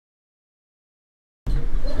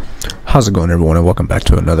How's it going, everyone, and welcome back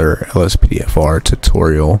to another Lspdfr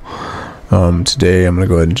tutorial. Today I'm going to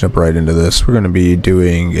go ahead and jump right into this. We're going to be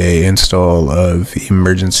doing a install of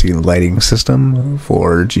emergency lighting system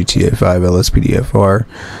for GTA 5 Lspdfr.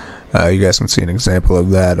 You guys can see an example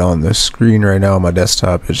of that on the screen right now on my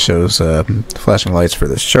desktop. It shows flashing lights for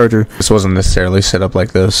this charger. This wasn't necessarily set up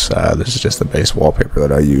like this. This is just the base wallpaper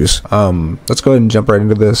that I use. Let's go ahead and jump right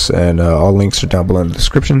into this, and all links are down below in the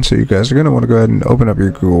description. So you guys are going to want to go ahead and open up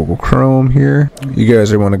your Google Chrome here. You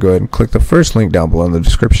guys are going to go ahead and click the first link down below in the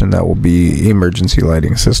description. That will be emergency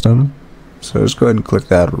lighting system. So just go ahead and click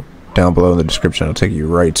that down below in the description. It'll take you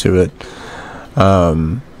right to it.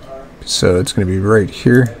 So it's going to be right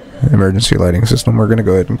here. Emergency lighting system. We're going to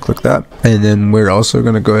go ahead and click that, and then we're also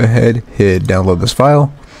going to go ahead, hit download this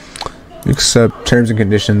file, accept terms and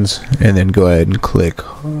conditions, and then go ahead and click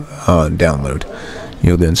on download.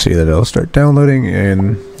 You'll then see that it'll start downloading,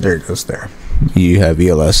 and there it goes there. You have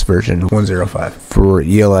ELS version 1.05. For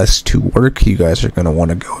ELS to work, you guys are going to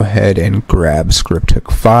want to go ahead and grab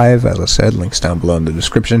Lspdfr 5. As I said, links down below in the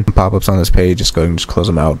description. Pop-ups on this page, just go ahead and just close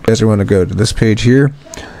them out. You guys are going to go to this page here,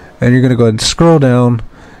 and you're going to go ahead and scroll down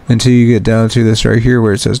until you get down to this right here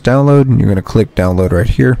where it says download, and you're going to click download right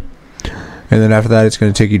here. And then after that, it's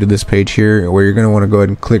going to take you to this page here where you're going to want to go ahead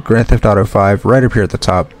and click Grand Theft Auto 5 right up here at the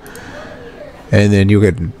top, and then you'll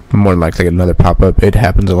get more than likely another pop-up. It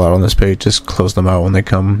happens a lot on this page. Just close them out when they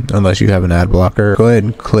come unless you have an ad blocker. Go ahead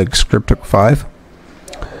and click Lspdfr 5,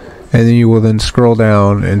 and then you will then scroll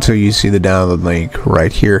down until you see the download link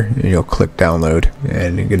right here, and you'll click download,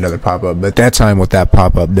 and you get another pop-up. But that time with that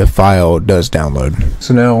pop-up, the file does download.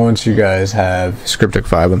 So now once you guys have Lspdfr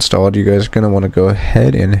 5 installed, you guys are going to want to go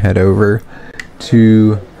ahead and head over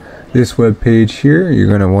to this web page here. You're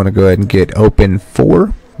going to want to go ahead and get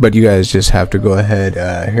Open4, but you guys just have to go ahead,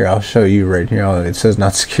 here I'll show you right here. It says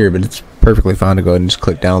not secure, but it's perfectly fine to go ahead and just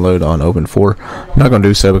click download on Open4. I'm not going to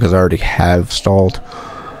do so because I already have installed.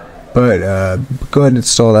 But go ahead and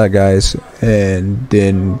install that, guys, and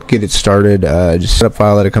then get it started. Just set up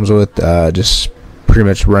file that it comes with, just pretty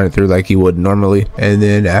much run it through like you would normally. And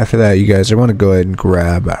then after that, you guys are going to go ahead and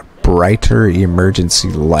grab brighter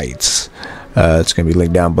emergency lights. It's going to be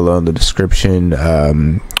linked down below in the description.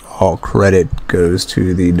 All credit goes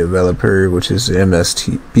to the developer, which is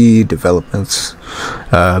MSTB Developments.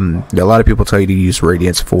 A lot of people tell you to use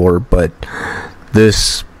Radiance 4, but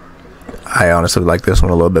I honestly like this one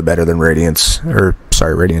a little bit better than Radiance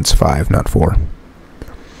 5, not 4.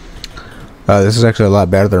 This is actually a lot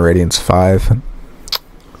better than Radiance 5.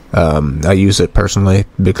 I use it personally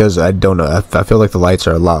because I don't know, I feel like the lights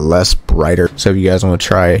are a lot less brighter. So if you guys want to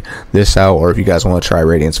try this out, or if you guys want to try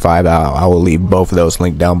Radiance 5 out, I will leave both of those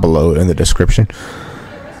linked down below in the description.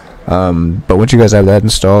 But once you guys have that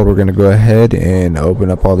installed, we're going to go ahead and open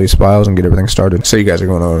up all these files and get everything started. So you guys are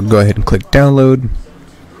going to go ahead and click download,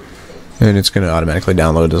 and it's going to automatically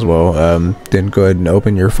download as well. Then go ahead and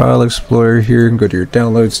open your file explorer here and go to your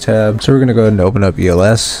downloads tab. So we're going to go ahead and open up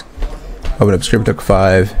ELS, open up Lspdfr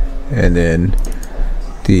 5, and then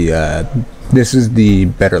this is the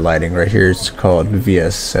better lighting right here. It's called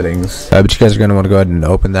VS settings. But you guys are going to want to go ahead and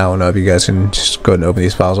open that one up. You guys can just go ahead and open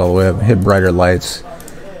these files all the way up, hit brighter lights,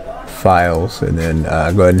 files, and then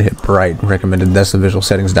go ahead and hit bright recommended. That's the visual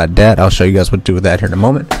settings.dat. I'll show you guys what to do with that here in a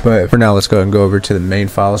moment, but for now let's go ahead and go over to the main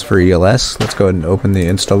files for ELS. Let's go ahead and open the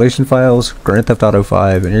installation files, Grand Theft Auto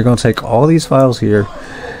 5, and you're going to take all these files here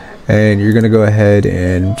and you're going to go ahead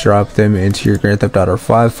and drop them into your Grand Theft Auto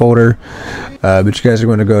 5 folder. But you guys are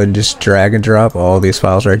going to go ahead and just drag and drop all these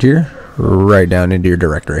files right here right down into your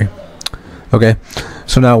directory. Okay,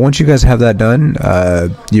 so now once you guys have that done,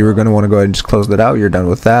 you're going to want to go ahead and just close that out. You're done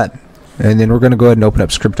with that. And then we're going to go ahead and open up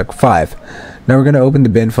Lspdfr 5. Now we're going to open the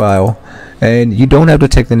bin file, and you don't have to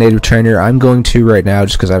take the native trainer. I'm going to right now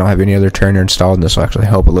just because I don't have any other trainer installed, and this will actually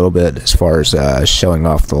help a little bit as far as showing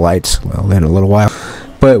off the lights, well, in a little while.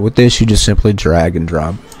 But with this, you just simply drag and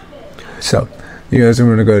drop. So you guys are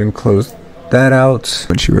going to go ahead and close that out.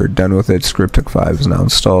 Once you are done with it, Lspdfr 5 is now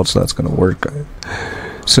installed, so that's going to work.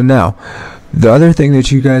 So now, the other thing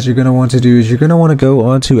that you guys are going to want to do is you're going to want to go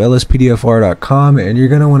onto lspdfr.com, and you're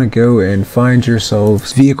going to want to go and find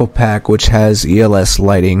yourselves vehicle pack, which has ELS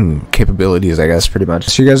lighting capabilities, I guess, pretty much.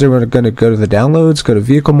 So you guys are going to go to the downloads, go to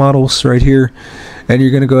vehicle models right here, and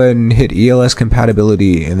you're going to go ahead and hit ELS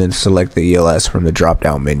compatibility, and then select the ELS from the drop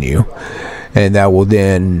down menu. And that will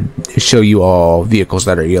then show you all vehicles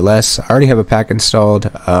that are ELS. I already have a pack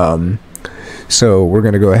installed. So we're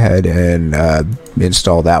going to go ahead and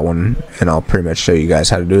install that one, and I'll pretty much show you guys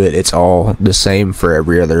how to do it. It's all the same for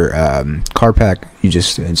every other car pack. You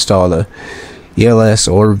just install the ELS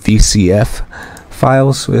or VCF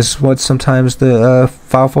files is what sometimes the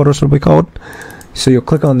file folders will be called. So you'll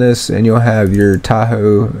click on this and you'll have your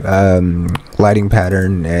Tahoe lighting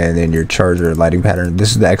pattern and then your charger lighting pattern.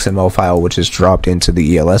 This is the XML file which is dropped into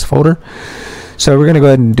the ELS folder. So we're going to go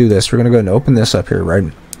ahead and do this. We're going to go ahead and open this up here, right?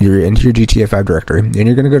 You're into your GTA 5 directory and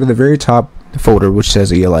you're going to go to the very top folder which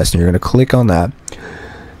says ELS and you're going to click on that.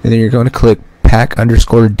 And then you're going to click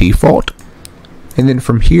pack_default. And then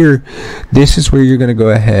from here, this is where you're going to go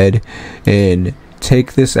ahead and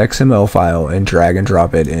take this XML file and drag and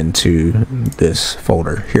drop it into this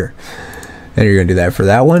folder here. And you're going to do that for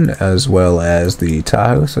that one as well as the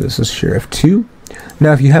Tahoe. So this is Sheriff 2.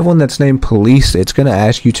 Now if you have one that's named Police, it's going to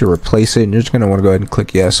ask you to replace it and you're just going to want to go ahead and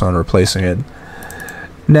click yes on replacing it.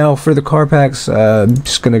 Now for the car packs, I'm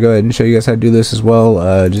just going to go ahead and show you guys how to do this as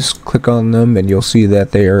well. Just click on them and you'll see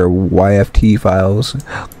that they are YFT files.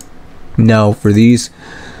 Now for these,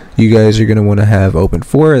 you guys are going to want to have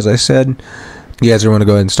Open4, as I said. You guys are going to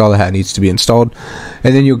go ahead and install how it needs to be installed,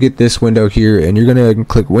 and then you'll get this window here and you're going to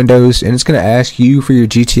click Windows and it's going to ask you for your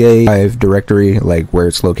GTA 5 directory, like where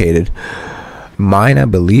it's located. Mine I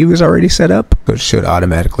believe is already set up, but it should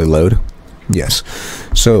automatically load. Yes.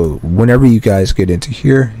 So whenever you guys get into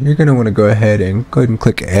here, you're going to want to go ahead and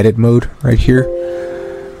click edit mode right here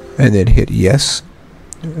and then hit yes.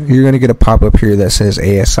 You're going to get a pop-up here that says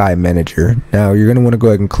ASI manager. Now you're going to want to go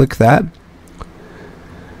ahead and click that.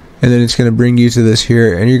 And then it's going to bring you to this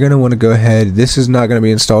here and you're going to want to go ahead. This is not going to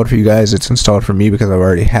be installed for you guys. It's installed for me because I've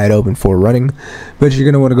already had Open4 running. But you're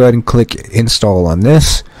going to want to go ahead and click install on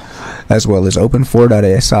this as well as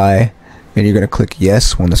Open4.asi and you're going to click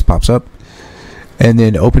yes when this pops up. And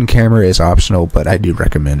then open camera is optional, but I do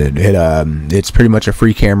recommend it. It's pretty much a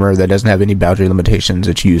free camera that doesn't have any boundary limitations.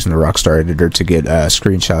 It's used in the Rockstar editor to get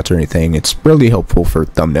screenshots or anything. It's really helpful for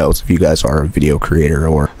thumbnails if you guys are a video creator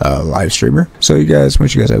or a live streamer. So you guys,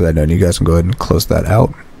 once you guys have that done, you guys can go ahead and close that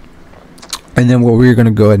out. And then what we're going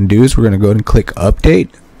to go ahead and do is we're going to go ahead and click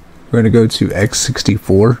update. We're going to go to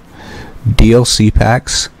X64 DLC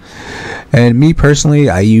packs. And me personally,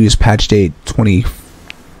 I use patch date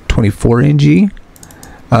 2024NG.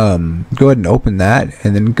 Go ahead and open that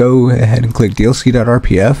and then go ahead and click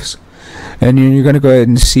DLC.rpfs and you're going to go ahead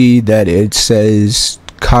and see that it says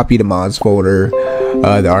copy to mods folder.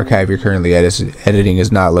 The archive you're currently editing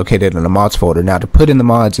is not located in the mods folder. Now to put in the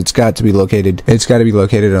mods, it's got to be located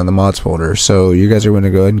on the mods folder. So you guys are going to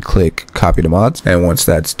go ahead and click copy to mods, and once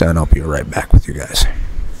that's done, I'll be right back with you guys.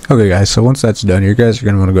 Okay guys, so once that's done, you guys are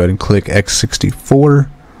going to want to go ahead and click X64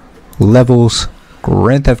 levels,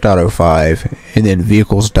 Grand Theft Auto 5, and then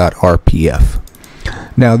vehicles.rpf.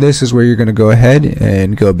 Now this is where you're going to go ahead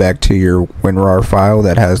and go back to your WinRAR file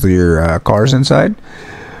that has your cars inside.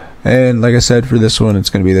 And like I said, for this one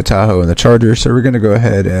it's going to be the Tahoe and the Charger, so we're going to go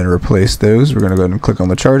ahead and replace those. We're going to go ahead and click on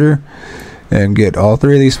the Charger and get all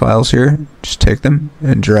three of these files here. Just take them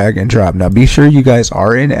and drag and drop. Now be sure you guys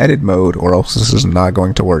are in edit mode or else this is not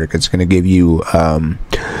going to work. It's going to give you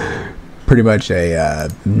pretty much a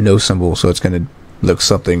no symbol, so it's going to look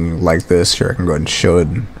something like this. Here, I can go ahead and show it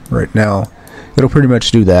right now. It'll pretty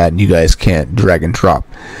much do that, and you guys can't drag and drop.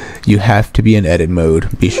 You have to be in edit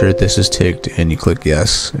mode. Be sure that this is ticked and you click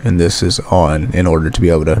yes, and this is on in order to be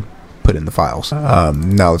able to put in the files.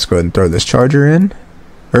 Now let's go ahead and throw this Charger in,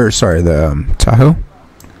 or sorry, the Tahoe.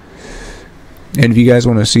 And if you guys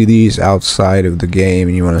want to see these outside of the game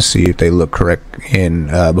and you want to see if they look correct in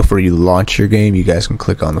before you launch your game, you guys can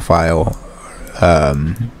click on the file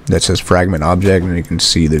that says fragment object and you can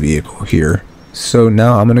see the vehicle here. So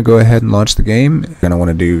now I'm going to go ahead and launch the game. What I want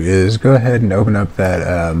to do is go ahead and open up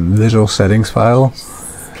that visual settings file,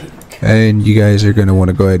 and you guys are going to want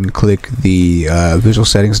to go ahead and click the visual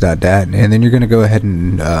settings.dat, and then you're going to go ahead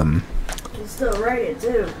and still write it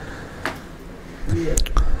too. Yeah.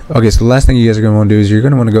 Okay, so the last thing you guys are going to want to do is you're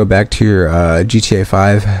going to want to go back to your GTA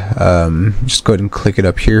 5. Just go ahead and click it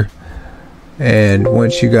up here. And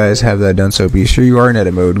once you guys have that done, so be sure you are in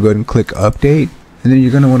edit mode, go ahead and click update. And then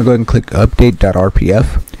you're going to want to go ahead and click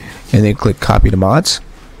update.rpf. And then click copy to mods.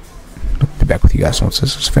 I'll be back with you guys once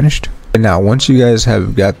this is finished. And now, once you guys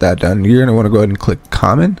have got that done, you're going to want to go ahead and click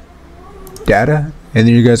common, data. And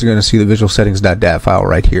then you guys are going to see the visual settings.dat file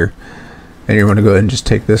right here. And you're going to go ahead and just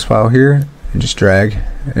take this file here and just drag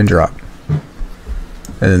and drop. And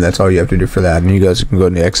then that's all you have to do for that. And you guys can go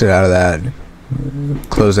ahead and exit out of that,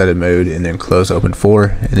 close edit mode, and then close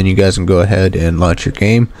Open4, and then you guys can go ahead and launch your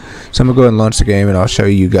game. So I'm gonna go ahead and launch the game, and I'll show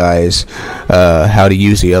you guys how to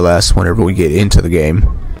use ELS whenever we get into the game.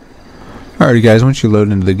 Alrighty guys, once you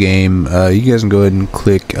load into the game, you guys can go ahead and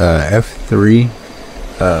click F3,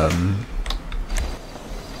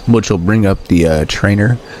 which will bring up the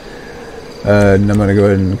trainer. And I'm going to go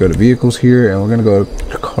ahead and go to vehicles here, and we're going to go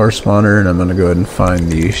to car spawner, and I'm going to go ahead and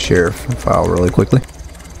find the sheriff file really quickly.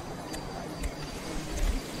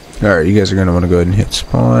 Alright, you guys are going to want to go ahead and hit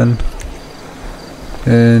spawn.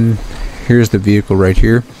 And here's the vehicle right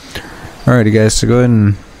here. Alrighty guys, so go ahead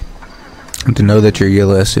and to know that your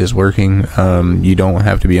ELS is working, you don't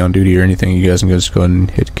have to be on duty or anything. You guys can just go ahead and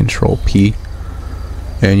hit Control P,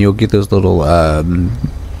 and you'll get those little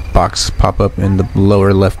box pop up in the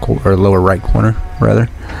lower left or lower right corner rather.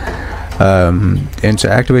 And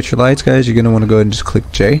to activate your lights, guys, you're going to want to go ahead and just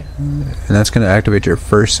click J, and that's going to activate your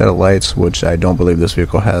first set of lights, which I don't believe this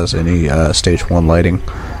vehicle has any stage 1 lighting.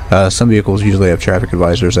 Some vehicles usually have traffic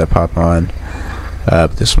advisors that pop on,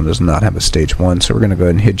 but this one does not have a stage 1, so we're going to go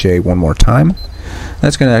ahead and hit J one more time.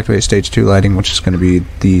 That's going to activate stage 2 lighting, which is going to be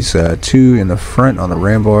these 2 in the front on the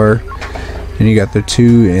ram bar, and you got the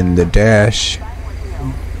 2 in the dash,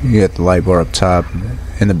 you got the light bar up top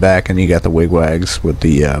in the back, and you got the wigwags with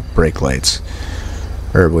the brake lights,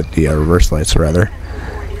 or with the reverse lights rather.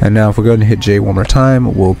 And now if we go ahead and hit J one more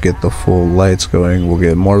time, we'll get the full lights going. We'll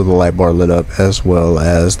get more of the light bar lit up as well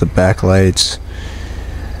as the back lights,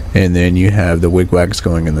 and then you have the wigwags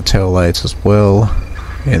going in the tail lights as well,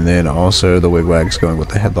 and then also the wigwags going with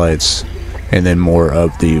the headlights, and then more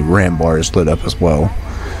of the ram bars lit up as well.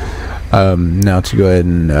 Now to go ahead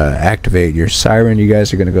and activate your siren, you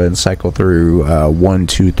guys are going to go ahead and cycle through 1,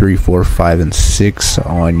 2, 3, 4, 5, and 6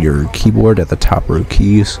 on your keyboard at the top row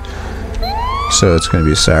keys. So it's going to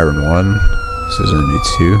be siren 1, this is going to be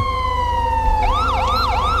 2,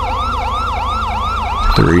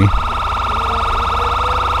 3,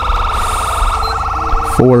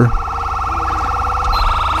 4,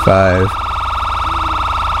 5,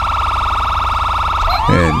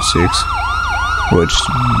 and 6. Which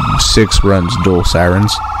 6 runs dual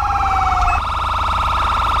sirens.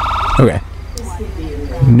 Okay.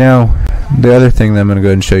 Now, the other thing that I'm going to go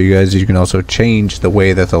ahead and show you guys is you can also change the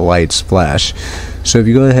way that the lights flash. So if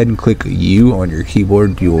you go ahead and click U on your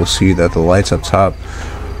keyboard, you will see that the lights up top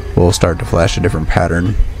will start to flash a different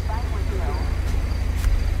pattern.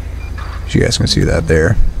 So you guys can see that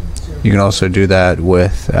there. You can also do that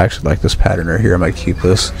with, actually like this pattern right here, I might keep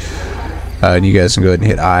this. And you guys can go ahead and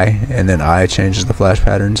hit I, and then I changes the flash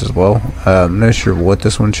patterns as well. I'm not sure what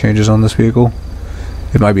this one changes on this vehicle.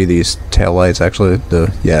 It might be these tail lights actually.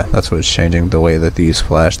 Yeah, that's what it's changing, the way that these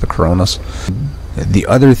flash, the Coronas. The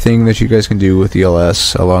other thing that you guys can do with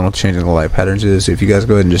ELS along with changing the light patterns is if you guys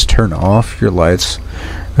go ahead and just turn off your lights,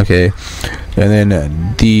 okay, and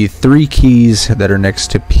then the 3 keys that are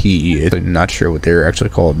next to P, I'm not sure what they're actually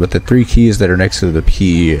called, but the 3 keys that are next to the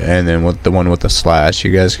P, and then with the one with the slash,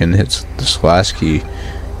 you guys can hit the slash key,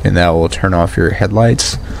 and that will turn off your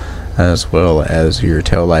headlights as well as your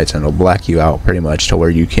tail lights, and it'll black you out pretty much to where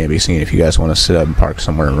you can't be seen if you guys want to sit up and park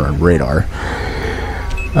somewhere on radar.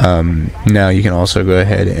 Now you can also go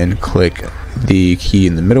ahead and click the key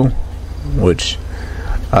in the middle, which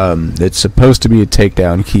it's supposed to be a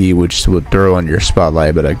takedown key, which would throw on your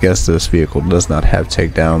spotlight, but I guess this vehicle does not have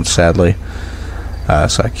takedown, sadly,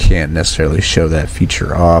 so I can't necessarily show that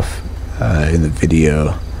feature off in the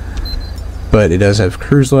video. But it does have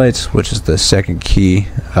cruise lights, which is the second key.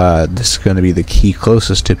 This is going to be the key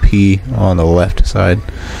closest to P on the left side.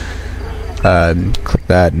 Click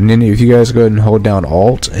that, and then if you guys go ahead and hold down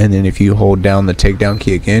Alt, and then if you hold down the takedown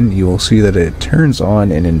key again, you will see that it turns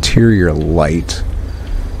on an interior light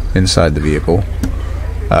inside the vehicle.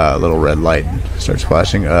 A little red light starts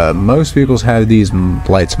flashing. Most vehicles have these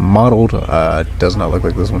lights modeled. Does not look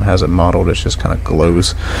like this one has it modeled. It just kind of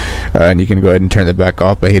glows, and you can go ahead and turn it back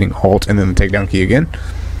off by hitting Alt and then the takedown key again.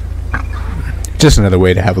 Just another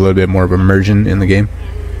way to have a little bit more of immersion in the game.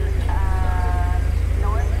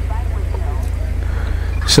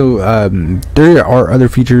 So there are other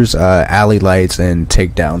features, alley lights and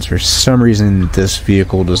takedowns. For some reason this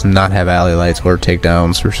vehicle does not have alley lights or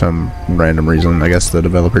takedowns for some random reason. I guess the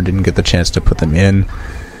developer didn't get the chance to put them in.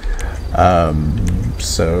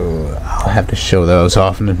 So I'll have to show those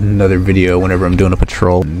off in another video whenever I'm doing a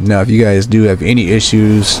patrol. Now if you guys do have any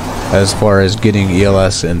issues as far as getting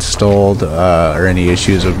ELS installed or any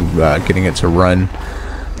issues of getting it to run,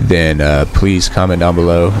 then please comment down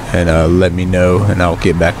below and let me know, and I'll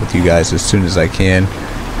get back with you guys as soon as I can.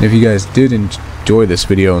 And if you guys did enjoy this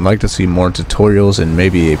video and like to see more tutorials and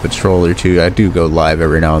maybe a patrol or two, I do go live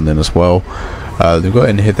every now and then as well, then go ahead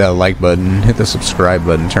and hit that like button, hit the subscribe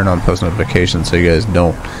button, turn on post notifications so you guys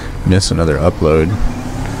don't miss another upload.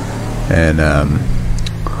 And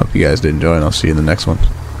hope you guys did enjoy, and I'll see you in the next one.